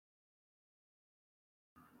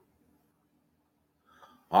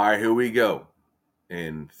All right, here we go.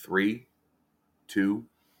 In 3, 2,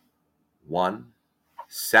 1.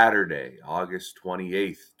 Saturday, August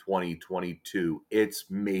 28th, 2022. It's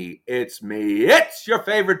me. It's your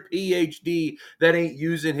favorite PhD that ain't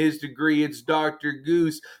using his degree. It's Dr.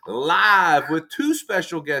 Goose live with two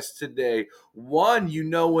special guests today. One you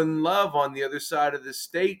know and love on the other side of the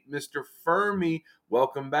state, Mr. Fermi.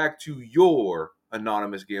 Welcome back to your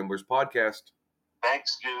Anonymous Gamblers podcast.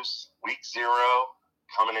 Thanks, Goose. Week 0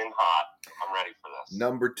 coming in hot. I'm ready for this.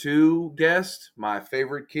 Number 2 guest, my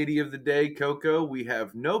favorite kitty of the day, Coco. We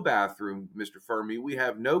have no bathroom, Mr. Fermi. We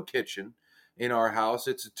have no kitchen in our house.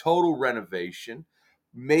 It's a total renovation.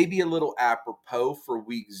 Maybe a little apropos for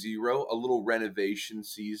week 0, a little renovation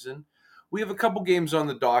season. We have a couple games on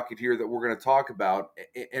the docket here that we're going to talk about.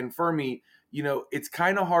 And Fermi, it's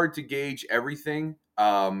kind of hard to gauge everything.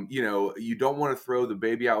 You don't want to throw the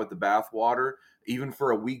baby out with the bathwater. Even for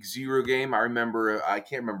a week 0 game, I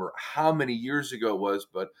can't remember how many years ago it was,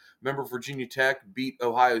 but remember Virginia Tech beat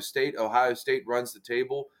Ohio State. Ohio State runs the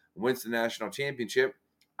table, wins the national championship.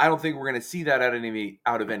 I don't think we're going to see that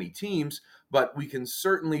out of any teams, but we can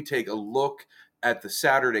certainly take a look at the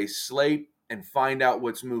Saturday slate and find out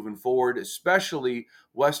what's moving forward, especially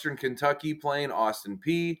Western Kentucky playing Austin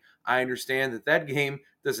Peay. I understand that game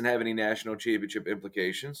doesn't have any national championship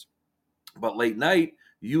implications, but late night,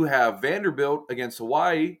 you have Vanderbilt against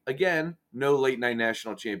Hawaii. Again, no late night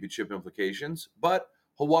national championship implications, but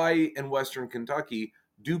Hawaii and Western Kentucky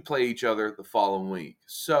do play each other the following week.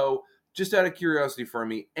 So, just out of curiosity for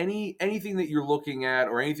me, anything that you're looking at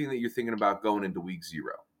or anything that you're thinking about going into week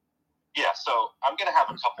 0? Yeah, so I'm going to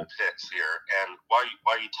have a couple picks here, and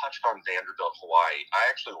while you touched on Vanderbilt Hawaii, I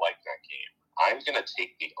actually like that game. I'm going to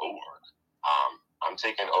take the over. I'm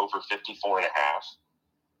taking over 54.5.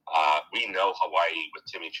 We know Hawaii with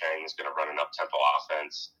Timmy Chang is going to run an up-tempo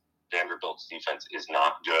offense. Vanderbilt's defense is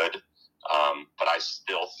not good, but I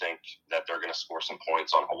still think that they're going to score some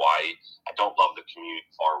points on Hawaii. I don't love the commute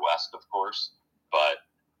far west, of course, but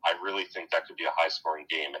I really think that could be a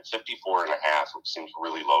high-scoring game. And 54.5 seems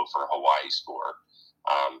really low for a Hawaii score.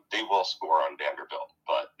 They will score on Vanderbilt,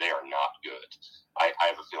 but they are not good. I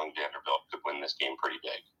have a feeling Vanderbilt could win this game pretty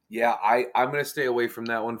big. Yeah, I'm going to stay away from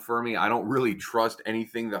that one, Fermi. I don't really trust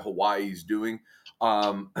anything that Hawaii's doing.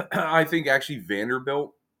 I think actually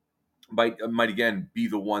Vanderbilt might again be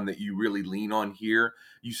the one that you really lean on here.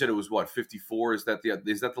 You said it was what, 54? Is that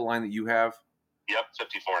the line that you have? Yep,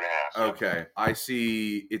 54.5. Okay, I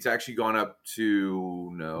see. It's actually gone up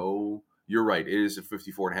to no. You're right. It is a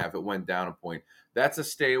 54.5. It went down a point. That's a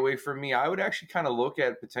stay away from me. I would actually kind of look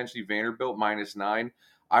at potentially Vanderbilt -9.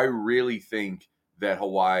 I really think that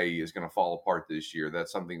Hawaii is going to fall apart this year.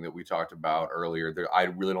 That's something that we talked about earlier. I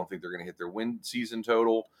really don't think they're going to hit their win season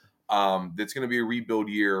total. That's going to be a rebuild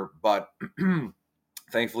year, but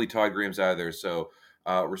thankfully Todd Graham's out of there, so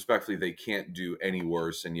respectfully, they can't do any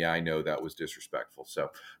worse. And yeah, I know that was disrespectful.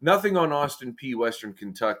 So nothing on Austin Peay, Western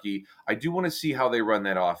Kentucky. I do want to see how they run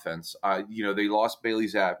that offense. They lost Bailey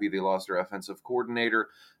Zappi. They lost their offensive coordinator.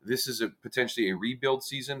 This is potentially a rebuild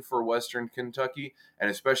season for Western Kentucky, and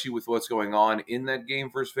especially with what's going on in that game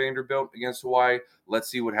versus Vanderbilt against Hawaii. Let's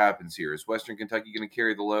see what happens here. Is Western Kentucky going to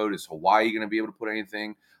carry the load? Is Hawaii going to be able to put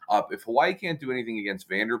anything up? If Hawaii can't do anything against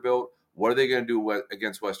Vanderbilt, what are they going to do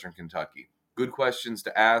against Western Kentucky? Good questions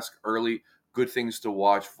to ask early, good things to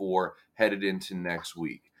watch for headed into next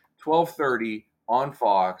week. 12:30 on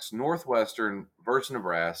Fox, Northwestern versus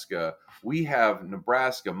Nebraska. We have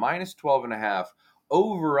Nebraska -12.5,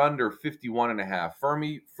 over under 51.5.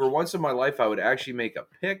 Fermi, for once in my life, I would actually make a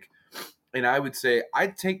pick, and I would say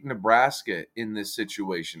I'd take Nebraska in this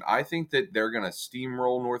situation. I think that they're going to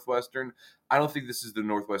steamroll Northwestern. I don't think this is the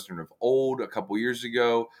Northwestern of old, a couple years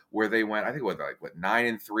ago, where they went, I think,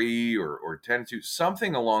 9-3 or 10-2,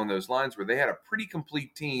 something along those lines, where they had a pretty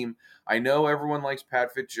complete team. I know everyone likes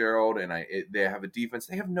Pat Fitzgerald, and they have a defense.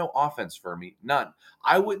 They have no offense for me, none.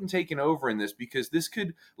 I wouldn't take an over in this because this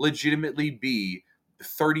could legitimately be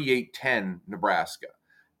 38-10 Nebraska.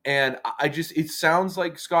 And it sounds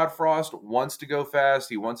like Scott Frost wants to go fast.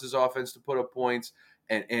 He wants his offense to put up points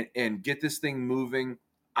and get this thing moving.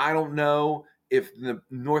 I don't know if the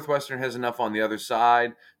Northwestern has enough on the other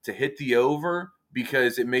side to hit the over,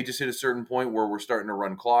 because it may just hit a certain point where we're starting to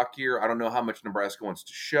run clock here. I don't know how much Nebraska wants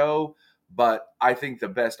to show, but I think the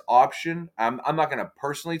best option, I'm not going to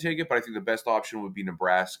personally take it, but I think the best option would be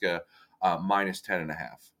Nebraska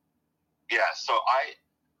 -10.5. Yeah, so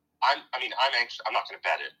I'm anxious. I'm not going to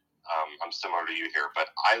bet it. I'm similar to you here, but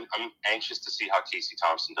I'm anxious to see how Casey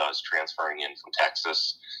Thompson does transferring in from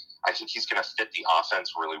Texas. I think he's going to fit the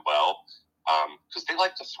offense really well because they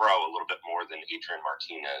like to throw a little bit more than Adrian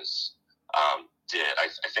Martinez did.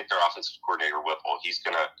 I think their offensive coordinator Whipple, he's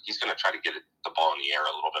gonna try to get the ball in the air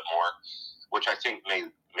a little bit more, which I think may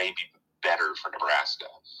be better for Nebraska.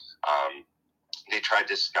 They tried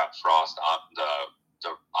to Scott Frost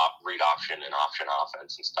the read option and option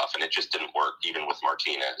offense and stuff, and it just didn't work. Even with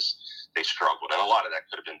Martinez, they struggled, and a lot of that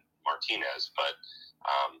could have been Martinez, but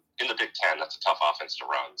in the Big Ten, that's a tough offense to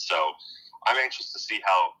run. So I'm anxious to see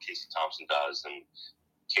how Casey Thompson does and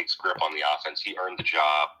takes grip on the offense. He earned the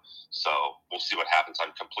job, so we'll see what happens.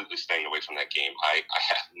 I'm completely staying away from that game. I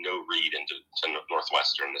have no read into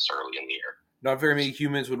Northwestern this early in the year. Not very many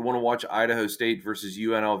humans would want to watch Idaho State versus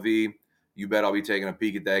UNLV. You bet I'll be taking a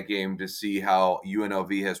peek at that game to see how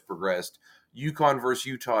UNLV has progressed. UConn versus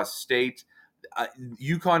Utah State.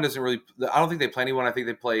 UConn doesn't really – I don't think they play anyone. I think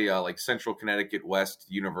they play like Central Connecticut West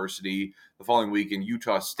University the following week, and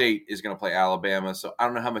Utah State is going to play Alabama. So I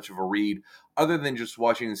don't know how much of a read other than just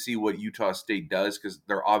watching and see what Utah State does because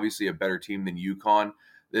they're obviously a better team than UConn.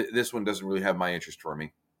 This one doesn't really have my interest for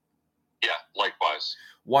me. Yeah, likewise.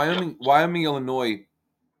 Wyoming, Illinois.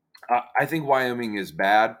 I think Wyoming is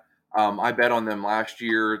bad. I bet on them last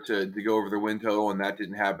year to go over their win total, and that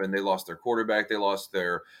didn't happen. They lost their quarterback. They lost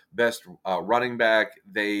their best running back.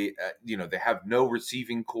 They have no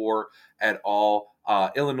receiving core at all.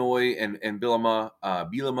 Illinois and Bielema,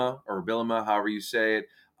 however you say it,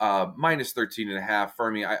 minus 13.5 for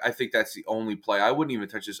me. I think that's the only play. I wouldn't even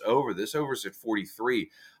touch this over. This over's at 43.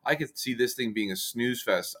 I could see this thing being a snooze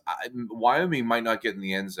fest. Wyoming might not get in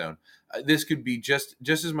the end zone. This could be just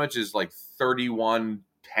as much as like 31-10,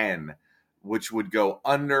 which would go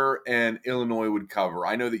under, and Illinois would cover.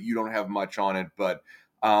 I know that you don't have much on it, but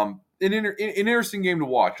an interesting game to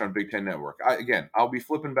watch on Big Ten Network. I'll be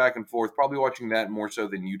flipping back and forth, probably watching that more so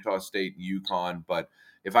than Utah State and UConn. But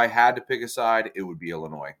if I had to pick a side, it would be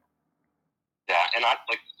Illinois. Yeah, and I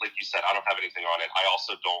like you said, I don't have anything on it. I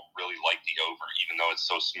also don't really like the over, even though it's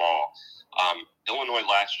so small. Illinois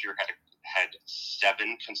last year had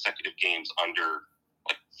 7 consecutive games under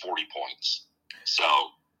like 40 points. So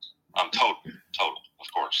total, of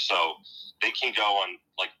course. So they can go on,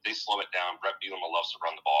 like, they slow it down. Brett Bielema loves to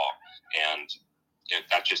run the ball, and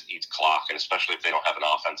that just eats clock, and especially if they don't have an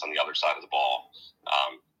offense on the other side of the ball,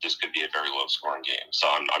 this could be a very low-scoring game. So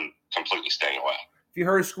I'm completely staying away. If you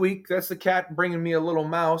heard a squeak, that's the cat bringing me a little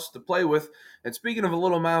mouse to play with. And speaking of a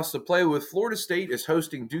little mouse to play with, Florida State is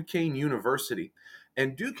hosting Duquesne University.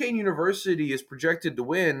 And Duquesne University is projected to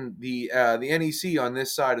win the NEC on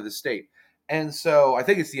this side of the state. And so I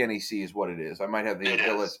think it's the NEC is what it is. I might have the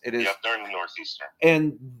list. It is. Yep, they're in the Northeastern.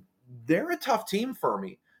 And they're a tough team for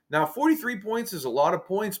me. Now, 43 points is a lot of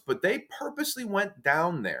points, but they purposely went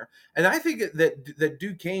down there. And I think that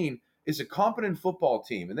Duquesne is a competent football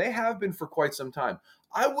team, and they have been for quite some time.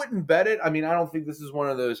 I wouldn't bet it. I mean, I don't think this is one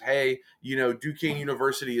of those, hey, Duquesne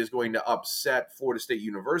University is going to upset Florida State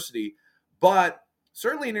University, but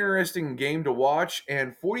certainly an interesting game to watch.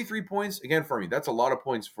 And 43 points, again, for me, that's a lot of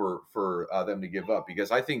points for them to give up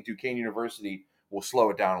because I think Duquesne University will slow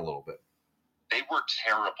it down a little bit. They were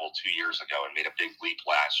terrible 2 years ago and made a big leap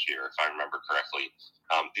last year, if I remember correctly.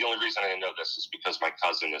 The only reason I know this is because my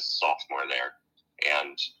cousin is a sophomore there,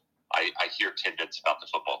 and I hear tidbits about the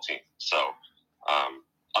football team. So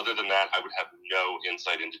other than that, I would have no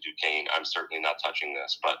insight into Duquesne. I'm certainly not touching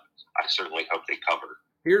this, but I certainly hope they cover.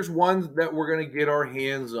 Here's one that we're going to get our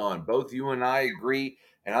hands on. Both you and I agree,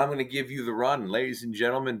 and I'm going to give you the run. Ladies and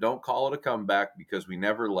gentlemen, don't call it a comeback because we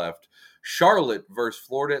never left. Charlotte versus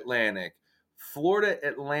Florida Atlantic. Florida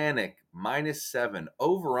Atlantic -7,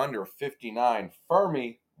 over under 59.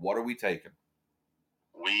 Fermi, what are we taking?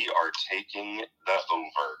 We are taking the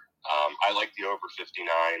over. I like the over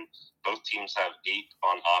 59. Both teams have 8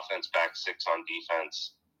 on offense, back 6 on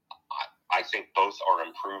defense. I think both are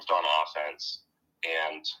improved on offense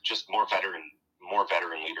and just more veteran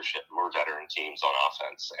leadership, more veteran teams on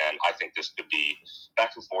offense. And I think this could be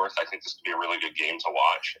back and forth. I think this could be a really good game to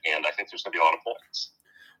watch, and I think there's going to be a lot of points.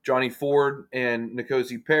 Johnny Ford and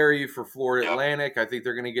N'Kosi Perry for Florida Atlantic. I think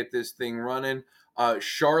they're going to get this thing running.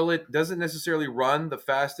 Charlotte doesn't necessarily run the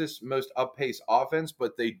fastest, most up-paced offense,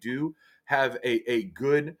 but they do have a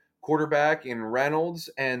good quarterback in Reynolds,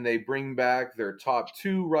 and they bring back their top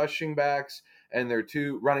 2 rushing backs and their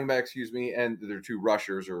 2 running backs, and their 2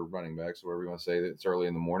 rushers or running backs, whatever you want to say. It's early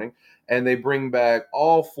in the morning. And they bring back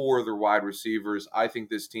all 4 of their wide receivers. I think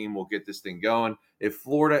this team will get this thing going. If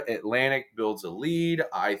Florida Atlantic builds a lead,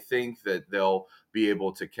 I think that they'll be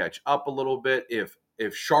able to catch up a little bit.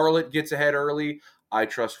 If Charlotte gets ahead early, I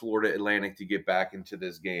trust Florida Atlantic to get back into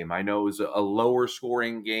this game. I know it was a lower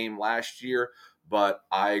scoring game last year, but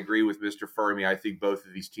I agree with Mr. Fermi. I think both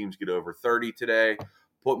of these teams get over 30 today.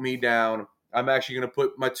 Put me down. I'm actually going to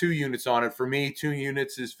put my 2 units on it. For me, 2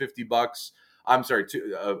 units is $50. I'm sorry,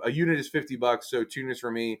 a unit is $50, so 2 units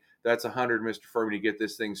for me. That's 100, Mr. Furby, to get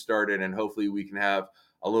this thing started, and hopefully we can have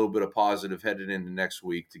a little bit of positive headed into next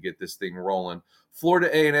week to get this thing rolling.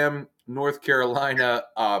 Florida A&M, North Carolina.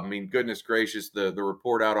 Goodness gracious, the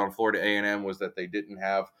report out on Florida A&M was that they didn't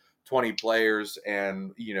have 20 players,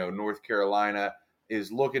 and North Carolina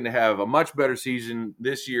is looking to have a much better season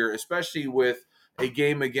this year, especially with a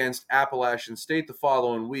game against Appalachian State the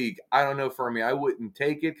following week. I don't know, Fermi, I wouldn't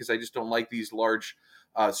take it because I just don't like these large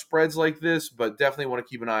spreads like this, but definitely want to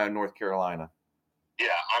keep an eye on North Carolina. Yeah,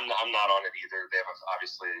 I'm not on it either. They have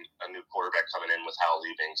obviously a new quarterback coming in with Hal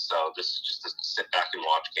leaving, so this is just a sit back and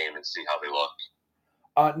watch game and see how they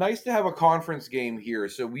look. Nice to have a conference game here.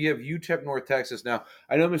 So we have UTEP North Texas. Now,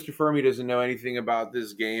 I know Mr. Fermi doesn't know anything about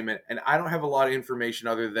this game, and I don't have a lot of information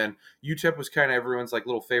other than UTEP was kind of everyone's like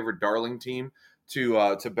little favorite darling team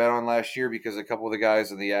to bet on last year because a couple of the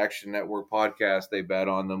guys in the Action Network podcast, they bet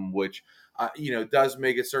on them, which does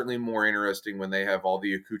make it certainly more interesting when they have all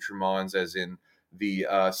the accoutrements, as in the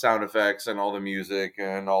sound effects and all the music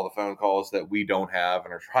and all the phone calls that we don't have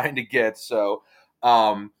and are trying to get. So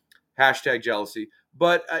hashtag jealousy.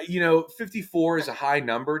 But, 54 is a high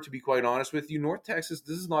number, to be quite honest with you. North Texas,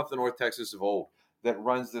 this is not the North Texas of old that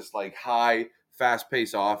runs this like high,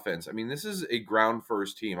 fast-paced offense. I mean, this is a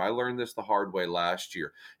ground-first team. I learned this the hard way last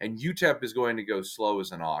year. And UTEP is going to go slow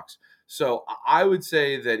as an ox. So I would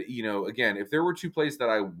say that, again, if there were 2 plays that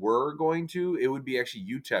I were going to, it would be actually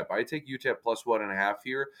UTEP. I take UTEP plus 1.5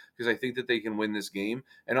 here because I think that they can win this game.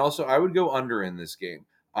 And also, I would go under in this game.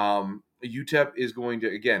 UTEP is going to,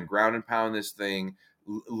 again, ground and pound this thing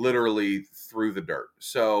literally through the dirt.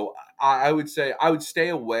 So I would say I would stay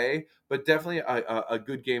away, but definitely a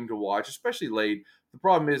good game to watch, especially late. The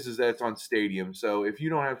problem is that it's on Stadium. So if you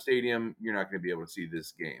don't have Stadium, you're not going to be able to see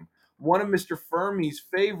this game. One of Mr. Fermi's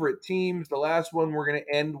favorite teams, the last one we're going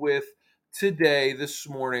to end with today, this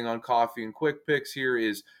morning on Coffee and Quick Picks here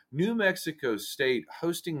is New Mexico State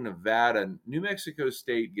hosting Nevada. New Mexico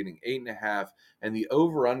State getting 8.5, and the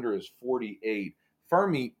over-under is 48.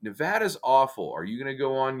 Fermi, Nevada's awful. Are you going to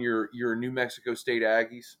go on your New Mexico State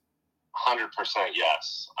Aggies? 100%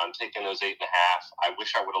 yes. I'm taking those 8.5. I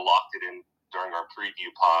wish I would have locked it in during our preview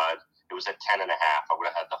pod. It was at 10.5. I would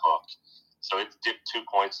have had the hook. So it dipped 2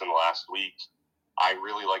 points in the last week. I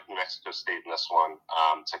really like New Mexico State in this one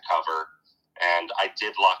to cover. And I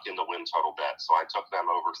did lock in the win total bet. So I took them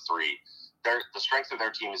over 3. The strength of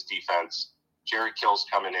their team is defense. Jerry Kill's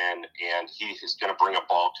coming in, and he is going to bring a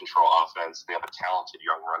ball control offense. They have a talented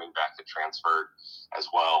young running back that transferred as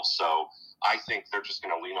well. So I think they're just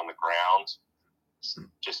going to lean on the ground,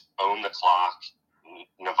 just own the clock.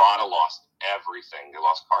 Nevada lost everything. They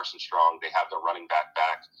lost Carson Strong. They have their running back,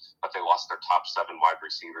 but they lost their top 7 wide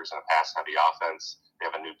receivers in a pass-heavy offense. They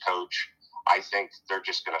have a new coach. I think they're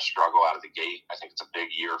just going to struggle out of the gate. I think it's a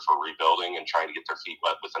big year for rebuilding and trying to get their feet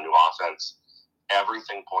wet with a new offense.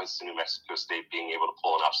 Everything points to New Mexico State being able to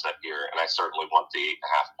pull an upset here, and I certainly want the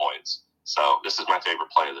 8.5 points. So this is my favorite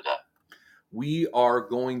play of the day. We are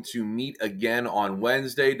going to meet again on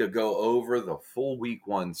Wednesday to go over the full week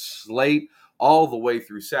 1 slate all the way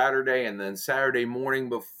through Saturday, and then Saturday morning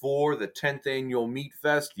before the 10th annual Meat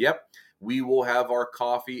Fest. Yep, we will have our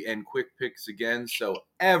coffee and quick picks again. So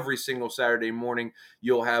every single Saturday morning,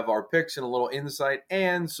 you'll have our picks and a little insight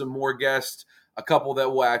and some more guests, a couple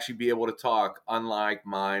that will actually be able to talk, unlike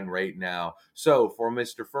mine right now. So for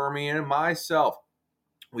Mr. Fermi and myself,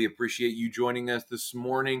 we appreciate you joining us this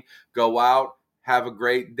morning. Go out, have a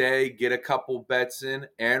great day, get a couple bets in,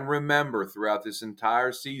 and remember, throughout this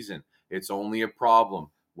entire season, it's only a problem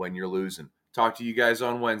when you're losing. Talk to you guys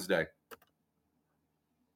on Wednesday.